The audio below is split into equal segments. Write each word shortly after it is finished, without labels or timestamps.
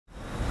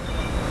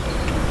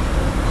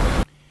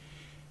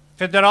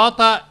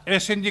Federata e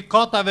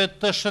sindikatave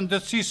të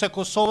shëndetësisë së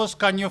Kosovës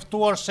ka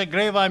njoftuar se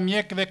greva e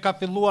mjekëve ka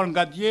filluar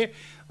nga dje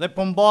dhe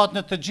po mbahet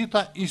në të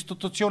gjitha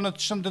institucionet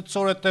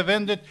shëndetësore të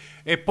vendit,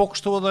 e po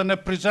kështu edhe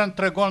në Prizren,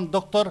 tregon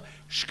doktor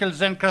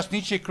Shkelzen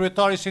Krasniqi,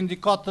 kryetari i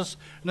sindikatës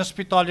në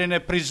spitalin e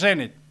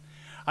Prizrenit.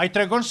 Ai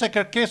tregon se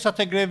kërkesat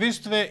e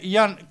grevistëve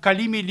janë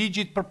kalimi i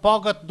ligjit për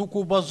pagat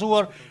duke u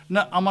bazuar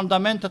në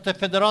amandamentet e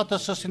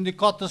Federatës së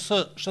Sindikatës së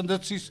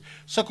Shëndetësisë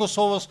së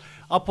Kosovës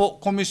apo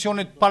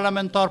Komisionit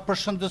Parlamentar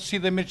për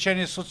Shëndetësi dhe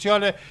Mirëqenie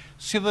Sociale,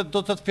 si dhe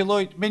do të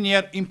fillojë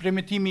menjëherë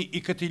implementimi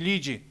i këtij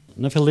ligji.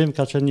 Në fillim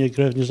ka qenë një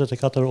grevë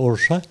 24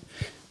 orëshe,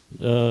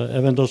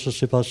 e vendosur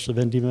sipas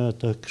vendimeve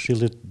të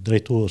Këshillit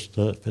Drejtues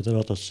të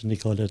Federatës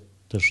Sindikale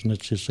të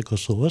Shëndetësisë së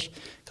Kosovës.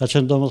 Ka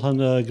qenë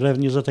domethënë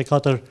grevë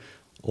 24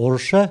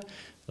 orëshe.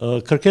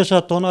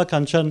 Kërkesat tona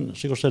kanë qenë,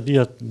 sikur se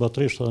dihet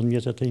botërisht edhe në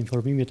mjetet e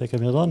informimit e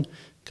kemi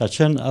dhënë, ka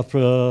qenë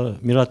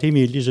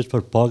miratimi i ligjit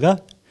për paga,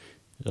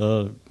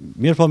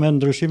 mirë po me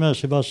ndryshime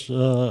sipas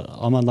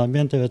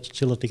amendamenteve të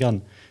cilët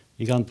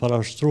i kanë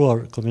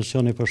parashtruar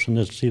Komisioni për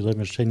Shëndetësi dhe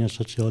Mirëqenie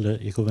Sociale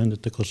i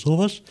Kuvendit të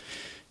Kosovës,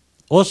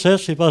 ose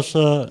sipas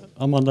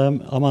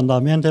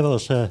amendamenteve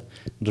ose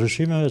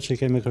ndryshimeve që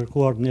kemi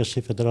kërkuar ne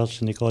si Federatë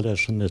Sindikale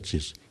e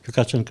Shëndetësisë. Kjo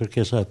ka qenë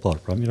kërkesa e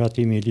parë, pra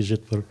miratimi i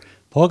ligjit për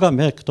paga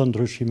me këto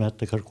ndryshime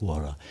të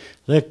kërkuara.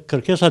 Dhe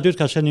kërkesa e dytë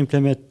ka qenë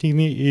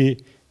implementimi i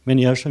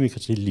menjëhershëm i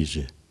këtij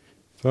ligji.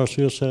 Për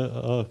arsye se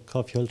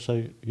ka fjalë se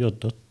jo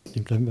do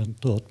të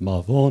implementohet më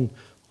vonë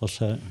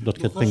ose do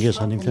të ketë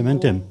pengesa në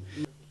implementim.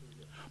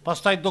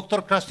 Pastaj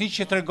doktor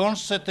Krasniqi tregon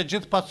se të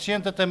gjithë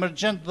pacientët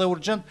emergjent dhe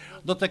urgjent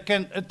do të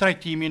kenë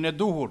trajtimin e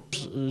duhur.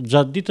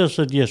 Gjatë ditës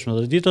së djeshme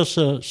dhe ditës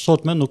së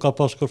sotme nuk ka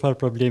pas kurfar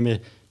problemi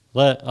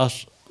dhe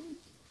as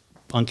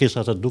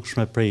ankesat e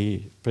dukshme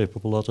prej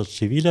popullatës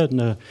civile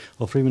në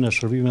ofrimin e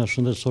shërbimeve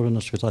shëndetësore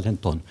në spitalin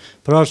tonë.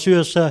 Për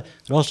arsye se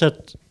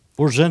rastet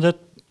urgjente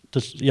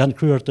janë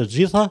kryer të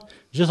gjitha,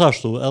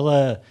 gjithashtu edhe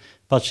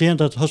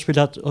pacientët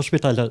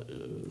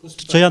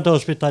që janë të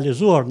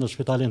hospitalizuar në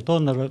spitalin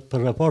tonë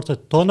për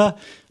raportet tona,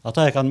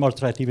 ata e kanë marrë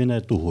trajtimin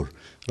e duhur.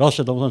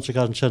 Raste domethënë që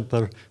kanë qenë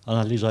për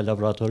analiza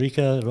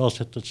laboratorike,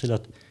 raste të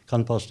cilat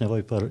kanë pas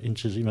nevojë për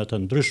incizime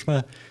të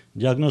ndryshme,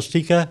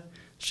 diagnostike,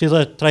 si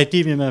dhe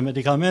trajtimi me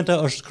medikamente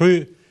është kry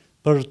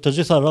për të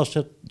gjitha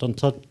rastet, do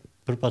të thotë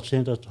për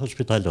pacientët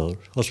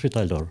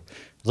hospitalor.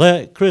 Dhe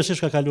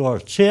kryesisht ka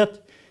kaluar qetë.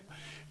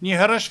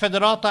 Njëherësh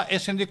Federata e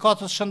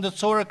Sindikatës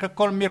Shëndetësore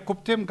kërkon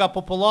mirëkuptim nga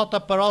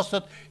popullata për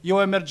rastet jo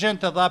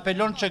emergjente dhe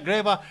apelon që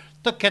greva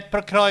të ketë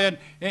përkrajen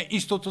e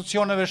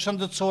institucioneve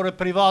shëndetësore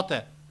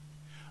private.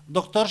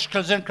 Doktor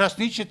Shkelzen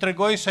Krasniqi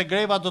tregoi se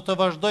greva do të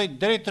vazhdojë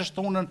deri të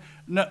shtunën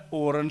në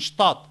orën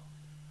 7.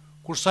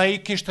 Kurse ai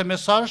kishte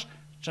mesazh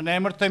që në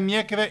emër të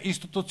mjekëve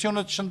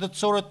institucionet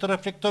shëndetësore të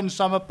reflektojnë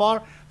sa më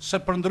parë se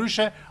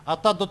përndryshe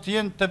ata do të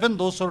jenë të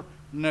vendosur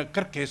në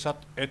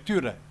kërkesat e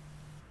tyre.